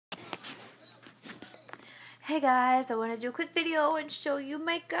Hey guys, I want to do a quick video and show you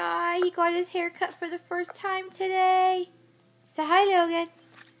my guy. He got his hair cut for the first time today. Say hi, Logan.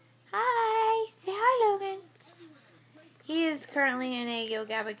 Hi. Say hi, Logan. He is currently in a Yo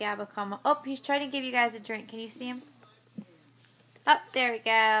Gabba Gabba coma. Oh, he's trying to give you guys a drink. Can you see him? Oh, there we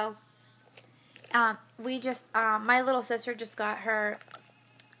go. My little sister just got her,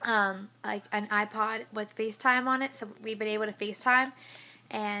 like an iPod with FaceTime on it, so we've been able to FaceTime.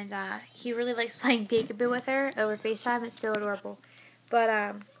 And he really likes playing peekaboo with her over FaceTime. It's so adorable. But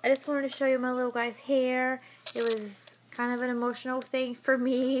I just wanted to show you my little guy's hair. It was kind of an emotional thing for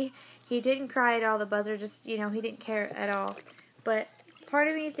me. He didn't cry at all, the buzzer. Just, he didn't care at all. But part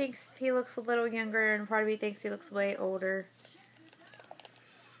of me thinks he looks a little younger, and part of me thinks he looks way older.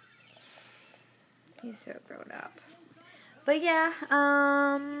 He's so grown up. But yeah,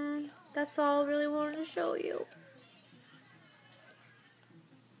 that's all I really wanted to show you.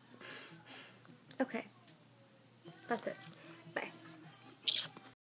 Okay, that's it.